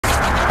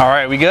All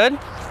right, we good?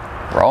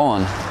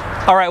 Rolling.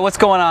 All right, what's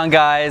going on,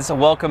 guys?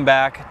 Welcome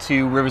back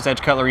to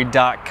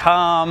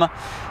riversedgecutlery.com.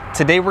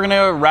 Today we're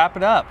gonna wrap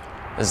it up.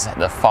 This is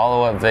the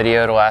follow-up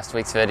video to last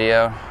week's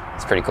video.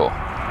 It's pretty cool.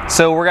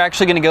 So we're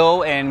actually gonna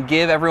go and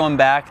give everyone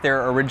back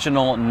their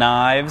original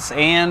knives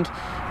and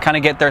kind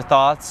of get their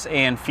thoughts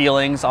and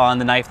feelings on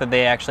the knife that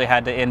they actually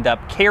had to end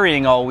up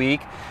carrying all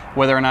week,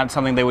 whether or not it's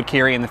something they would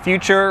carry in the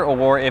future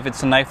or if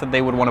it's a knife that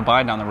they would want to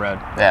buy down the road.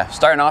 Yeah,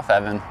 starting off,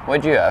 Evan,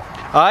 what'd you have?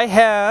 I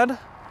had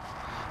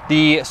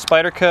the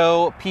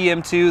Spyderco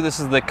PM2. This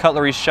is the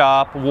Cutlery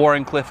Shop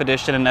Warrenclyffe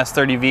edition in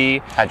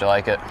S30V. How'd you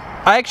like it?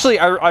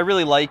 I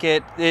really like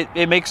it.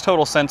 It makes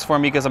total sense for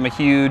me because I'm a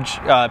huge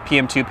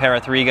PM2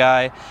 Para 3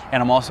 guy,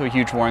 and I'm also a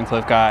huge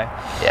Warrenclyffe guy.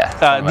 Yeah,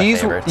 one of my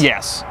favorites.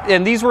 Yes,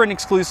 and these were an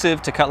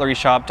exclusive to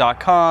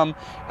cutleryshop.com.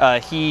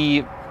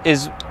 He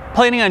is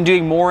planning on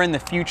doing more in the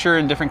future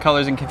in different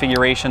colors and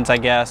configurations, I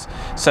guess.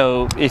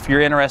 So if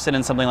you're interested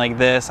in something like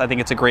this, I think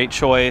it's a great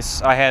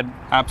choice. I had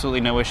absolutely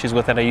no issues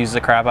with it. I used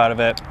the crap out of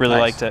it. Really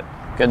liked it.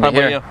 Good to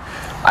hear.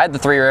 I had the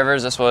Three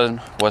Rivers. This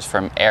one was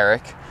from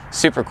Eric.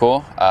 Super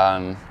cool.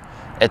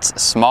 It's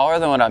smaller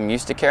than what I'm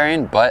used to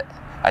carrying, but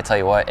I tell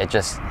you what, it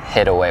just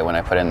hid away when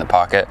I put it in the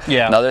pocket.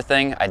 Yeah. Another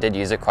thing, I did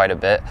use it quite a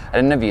bit. I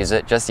didn't abuse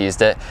it, just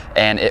used it,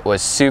 and it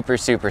was super,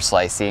 super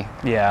slicey.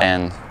 Yeah.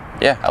 And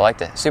yeah, I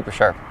liked it. Super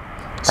sharp.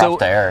 So,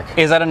 to Eric.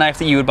 Is that a knife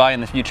that you would buy in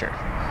the future?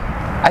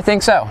 I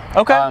think so.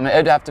 Okay.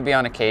 It'd have to be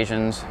on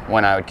occasions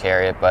when I would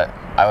carry it, but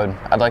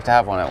I'd like to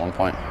have one at one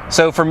point.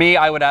 So for me,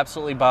 I would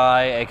absolutely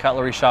buy a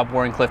Cutlery Shop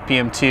Warrenclyffe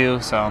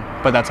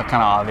PM2, but that's kind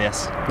of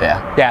obvious.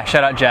 Yeah. Yeah,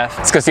 shout out Jeff.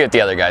 Let's go see what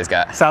the other guys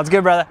got. Sounds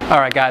good, brother. All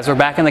right, guys, we're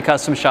back in the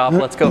custom shop.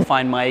 Let's go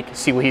find Mike,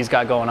 see what he's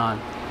got going on.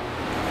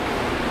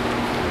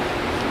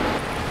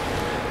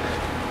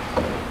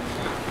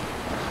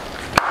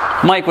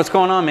 Mike, what's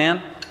going on,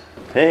 man?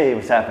 Hey,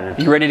 what's happening?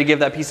 You ready to give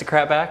that piece of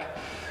crap back?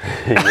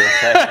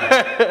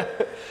 Yes,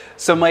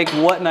 So Mike,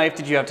 what knife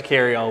did you have to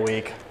carry all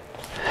week?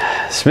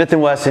 Smith &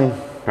 Wesson,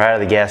 right out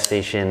of the gas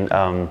station.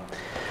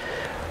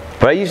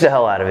 But I used the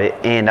hell out of it,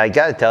 and I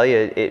gotta tell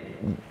you,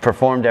 it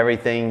performed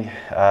everything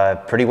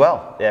pretty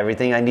well.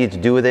 Everything I needed to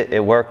do with it,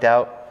 it worked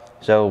out.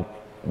 So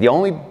the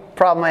only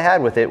problem I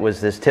had with it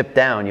was this tip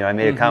down. You know, I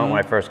made a comment when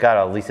I first got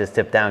it, at least this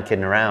tip down,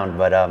 kidding around,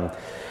 but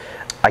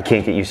I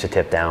can't get used to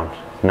tip down.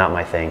 Not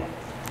my thing.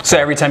 So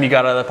every time you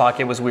got out of the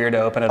pocket, it was weird to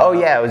open it up? Oh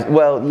yeah, it was,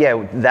 well,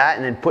 yeah, that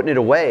and then putting it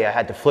away, I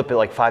had to flip it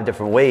like 5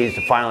 different ways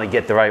to finally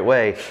get the right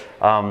way.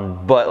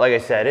 But like I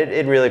said,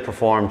 it really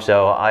performed,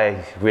 so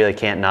I really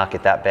can't knock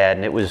it that bad.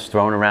 And it was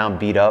thrown around,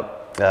 beat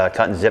up,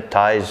 cutting zip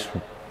ties,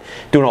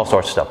 doing all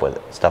sorts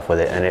of stuff with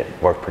it, and it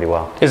worked pretty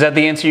well. Is that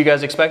the answer you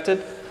guys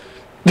expected?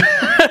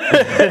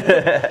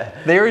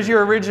 There's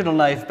your original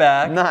knife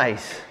back.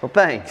 Nice. Well,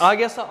 thanks. I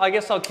guess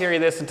I'll carry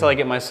this until I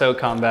get my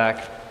SOCOM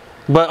back.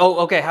 But oh,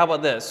 okay. How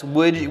about this?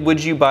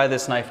 Would you buy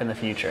this knife in the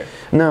future?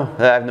 No,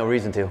 I have no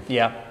reason to.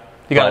 Yeah,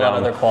 you got a lot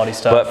of other quality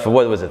stuff. But for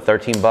what was it,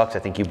 13 bucks? I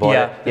think you bought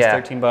it. Yeah,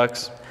 it's 13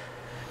 bucks.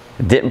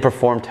 It didn't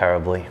perform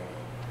terribly.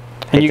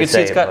 And you can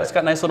see it's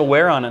got nice little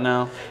wear on it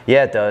now.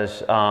 Yeah, it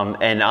does.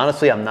 And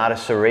honestly, I'm not a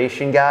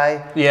serration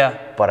guy. Yeah.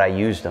 But I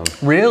used them.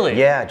 Really?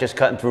 Yeah, just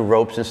cutting through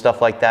ropes and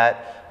stuff like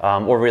that,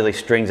 or really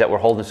strings that were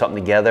holding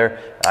something together.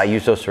 I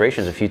used those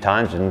serrations a few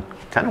times and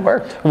kind of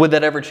worked. Would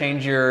that ever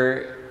change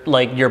your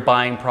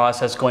buying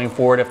process going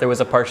forward if there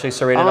was a partially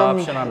serrated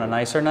option on a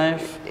nicer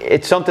knife?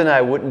 It's something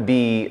I wouldn't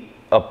be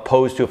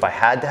opposed to if I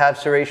had to have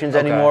serrations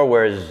anymore,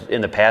 whereas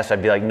in the past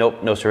I'd be like,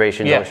 nope, no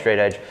serrations, no straight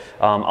edge.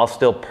 I'll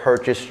still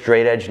purchase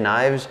straight edge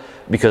knives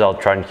because I'll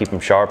try and keep them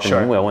sharp,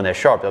 and well, when they're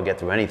sharp they'll get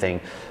through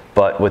anything.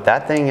 But with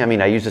that thing, I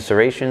mean, I used the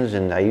serrations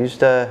and I used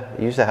the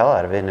hell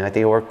out of it, and I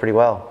think it worked pretty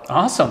well.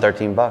 Awesome.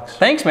 13 bucks.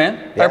 Thanks,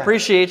 man. Yeah. I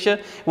appreciate you.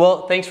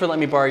 Well, thanks for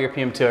letting me borrow your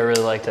PM2. I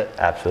really liked it.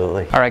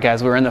 Absolutely. All right,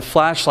 guys, we're in the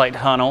flashlight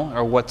tunnel,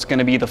 or what's going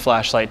to be the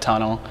flashlight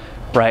tunnel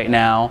right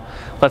now.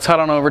 Let's head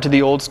on over to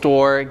the old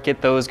store,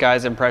 get those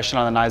guys' impression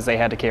on the knives they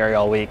had to carry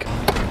all week.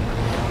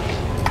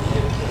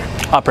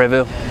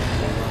 Après-vous.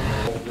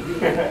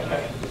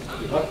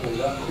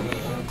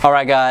 All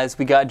right, guys,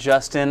 we got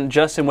Justin.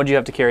 Justin, what did you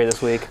have to carry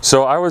this week?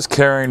 So I was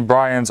carrying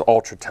Brian's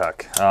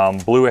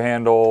Ultratech, blue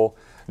handle,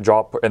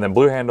 and then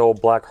blue handle,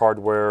 black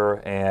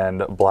hardware,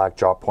 and black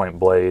drop point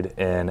blade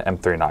in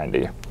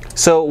M390.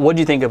 So what do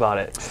you think about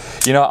it?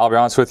 You know, I'll be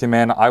honest with you,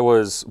 man, I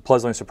was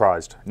pleasantly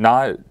surprised.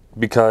 Not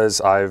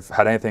because I've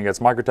had anything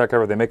against Microtech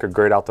ever. They make a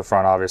great out the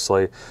front,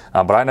 obviously,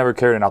 but I never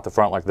carried an out the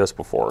front like this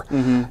before.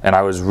 And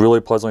I was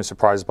really pleasantly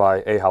surprised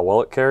by how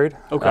well it carried,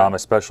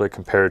 especially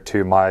compared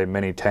to my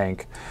mini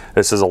tank.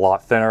 This is a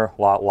lot thinner,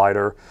 a lot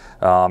lighter,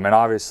 and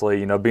obviously,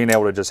 you know, being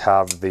able to just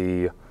have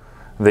the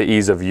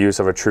ease of use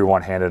of a true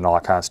one-handed and all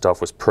that kind of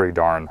stuff was pretty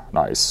darn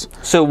nice.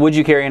 So would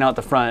you carry an out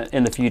the front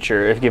in the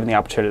future if given the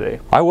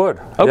opportunity? I would.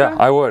 Okay. Yeah,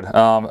 I would.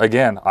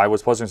 Again, I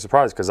was pleasantly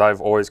surprised because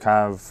I've always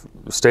kind of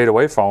stayed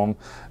away from them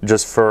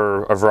just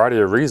for a variety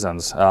of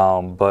reasons.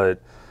 But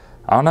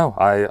I don't know.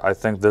 I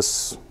think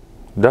this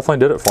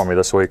definitely did it for me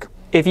this week.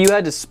 If you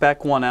had to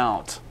spec one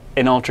out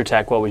in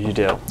Ultratech, what would you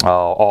do?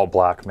 Oh, all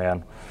black,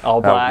 man.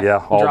 All black.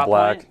 Yeah, all drop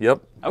black. point?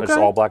 Yep. Okay. It's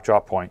all black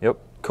drop point. Yep.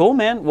 Cool,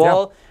 man.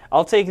 Well,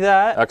 I'll take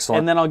that. Excellent.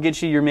 And then I'll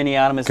get you your mini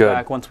Animus Good.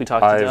 back once we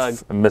talk to Doug.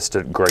 I've missed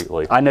it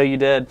greatly. I know you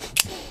did.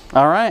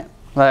 All right.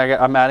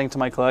 I'm adding to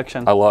my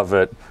collection. I love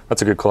it.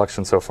 That's a good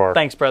collection so far.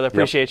 Thanks, brother.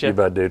 Appreciate you. You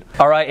bet, dude.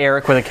 All right,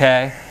 Eric with a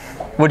K.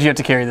 What'd you have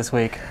to carry this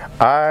week?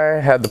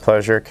 I had the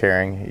pleasure of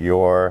carrying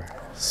your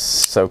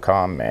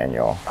SOCOM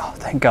manual. Oh,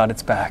 thank God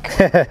it's back.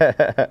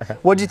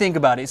 What'd you think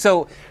about it?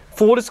 So,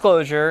 full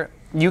disclosure,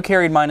 you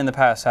carried mine in the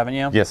past, haven't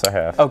you? Yes, I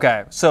have.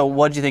 Okay, so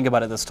what'd you think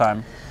about it this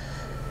time?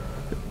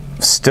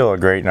 Still a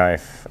great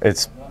knife.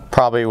 It's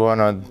probably one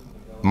of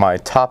my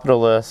top of the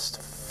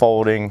list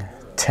folding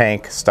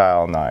tank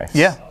style knives.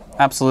 Yeah,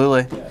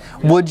 absolutely.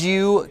 Would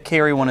you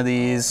carry one of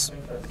these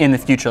in the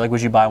future? Like,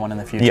 would you buy one in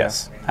the future?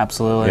 Yes.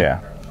 Absolutely.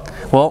 Yeah.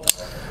 Well,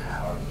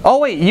 oh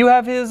wait, you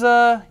have his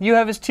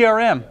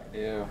TRM.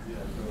 Yeah.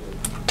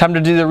 Time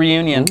to do the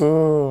reunion.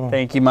 Ooh.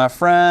 Thank you, my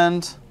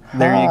friend.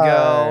 There you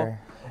go.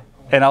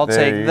 And I'll There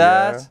take you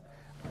that. go.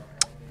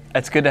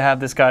 It's good to have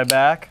this guy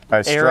back.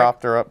 I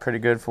stropped her up pretty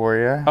good for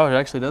you. Oh, it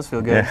actually does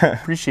feel good. Yeah.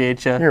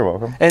 Appreciate you. You're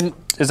welcome. And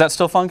is that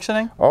still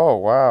functioning? Oh,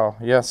 wow.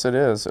 Yes, it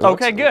is. It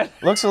Okay, good.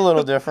 Looks a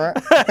little different.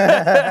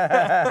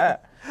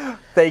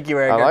 Thank you,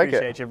 Eric. I like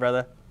appreciate it. you,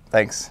 brother.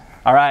 Thanks.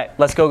 All right,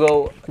 let's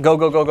go.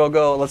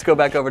 Let's go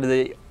back over to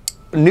the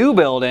new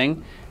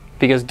building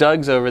because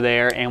Doug's over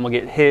there and we'll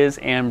get his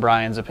and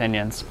Brian's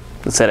opinions.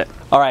 Let's hit it.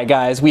 All right,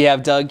 guys, we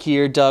have Doug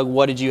here. Doug,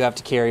 what did you have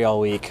to carry all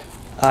week?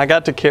 I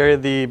got to carry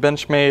the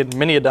Benchmade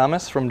Mini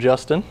Adamas from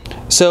Justin.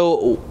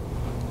 So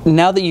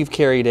now that you've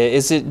carried it,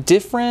 is it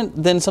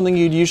different than something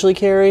you'd usually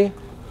carry?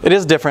 It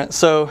is different.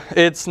 So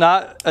it's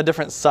not a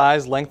different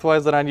size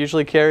lengthwise that I'd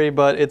usually carry,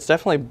 but it's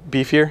definitely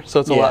beefier,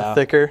 so it's a lot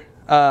thicker.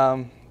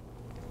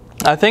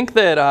 I think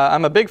that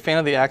I'm a big fan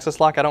of the Axis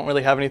lock. I don't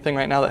really have anything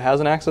right now that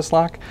has an Axis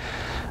lock.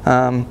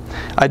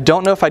 I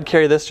don't know if I'd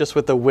carry this just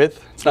with the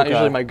width. It's not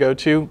usually my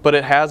go-to, but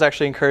it has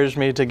actually encouraged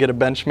me to get a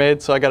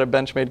Benchmade, so I got a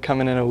Benchmade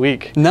coming in a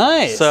week.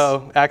 Nice.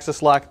 So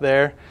Axis lock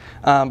there.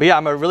 But yeah,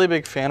 I'm a really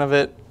big fan of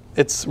it.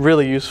 It's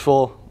really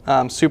useful,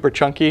 super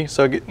chunky,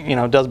 so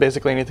it, does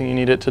basically anything you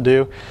need it to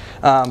do.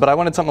 But I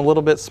wanted something a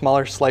little bit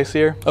smaller,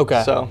 slicier.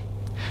 Okay. So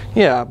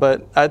yeah,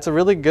 but it's a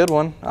really good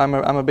one. I'm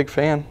a big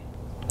fan.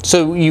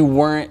 So you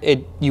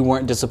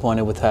weren't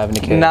disappointed with having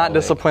to carry it Not all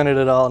week? disappointed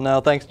at all. No,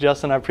 thanks,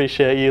 Justin. I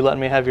appreciate you letting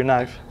me have your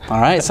knife.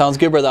 All right, sounds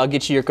good, brother. I'll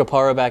get you your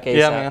Capara back ASAP.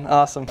 Yeah, man.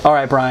 Awesome. All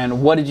right,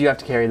 Brian, what did you have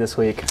to carry this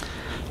week?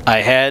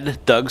 I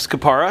had Doug's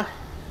Capara.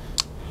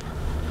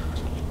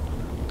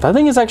 That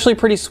thing is actually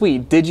pretty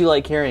sweet. Did you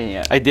like carrying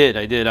it? I did.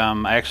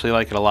 I actually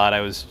like it a lot.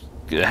 I was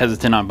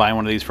hesitant on buying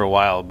one of these for a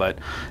while, but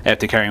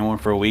after carrying one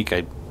for a week,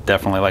 I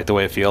definitely like the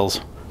way it feels.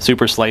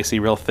 Super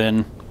slicey, real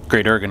thin,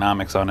 great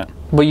ergonomics on it.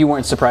 But you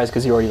weren't surprised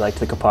because you already liked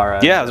the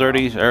Capara. Yeah,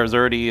 I was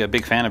already a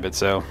big fan of it,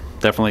 so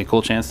definitely a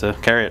cool chance to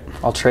carry it.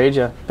 I'll trade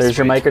you. There's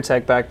your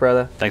Microtech back,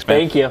 brother. Thanks, man.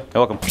 Thank you.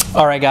 You're welcome.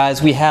 All right,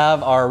 guys, we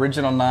have our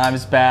original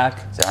knives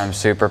back. I'm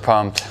super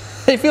pumped.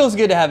 It feels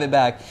good to have it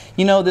back.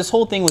 This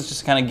whole thing was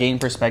just to kind of gain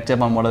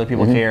perspective on what other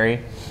people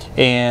carry.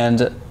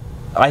 And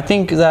I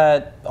think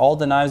that all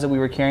the knives that we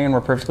were carrying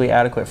were perfectly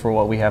adequate for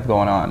what we have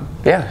going on.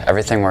 Yeah,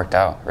 everything worked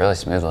out really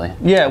smoothly.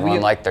 Yeah,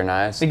 Everyone liked their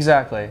knives.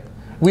 Exactly.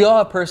 We all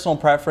have personal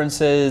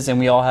preferences, and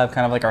we all have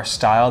kind of like our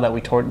style that we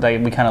kind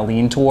of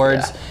lean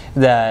towards. Yeah.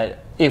 That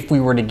if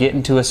we were to get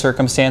into a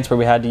circumstance where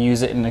we had to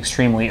use it in an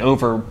extremely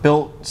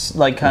overbuilt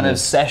kind of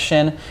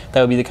session,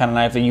 that would be the kind of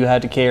knife that you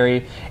had to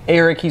carry.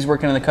 Eric, he's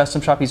working in the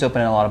custom shop. He's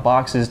opening a lot of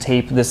boxes,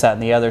 tape, this, that,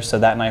 and the other. So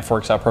that knife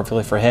works out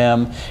perfectly for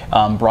him.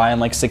 Brian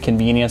likes the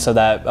convenience of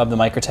the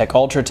Microtech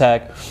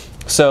Ultratech.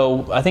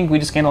 So I think we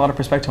just gained a lot of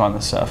perspective on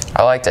this stuff.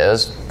 I liked it. It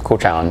was a cool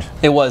challenge.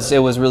 It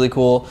was really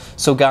cool.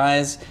 So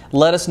guys,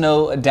 let us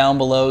know down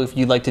below if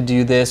you'd like to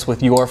do this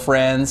with your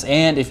friends,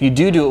 and if you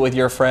do it with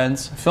your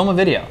friends, film a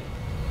video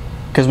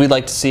because we'd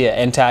like to see it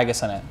and tag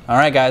us in it. All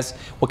right, guys,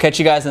 we'll catch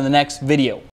you guys in the next video.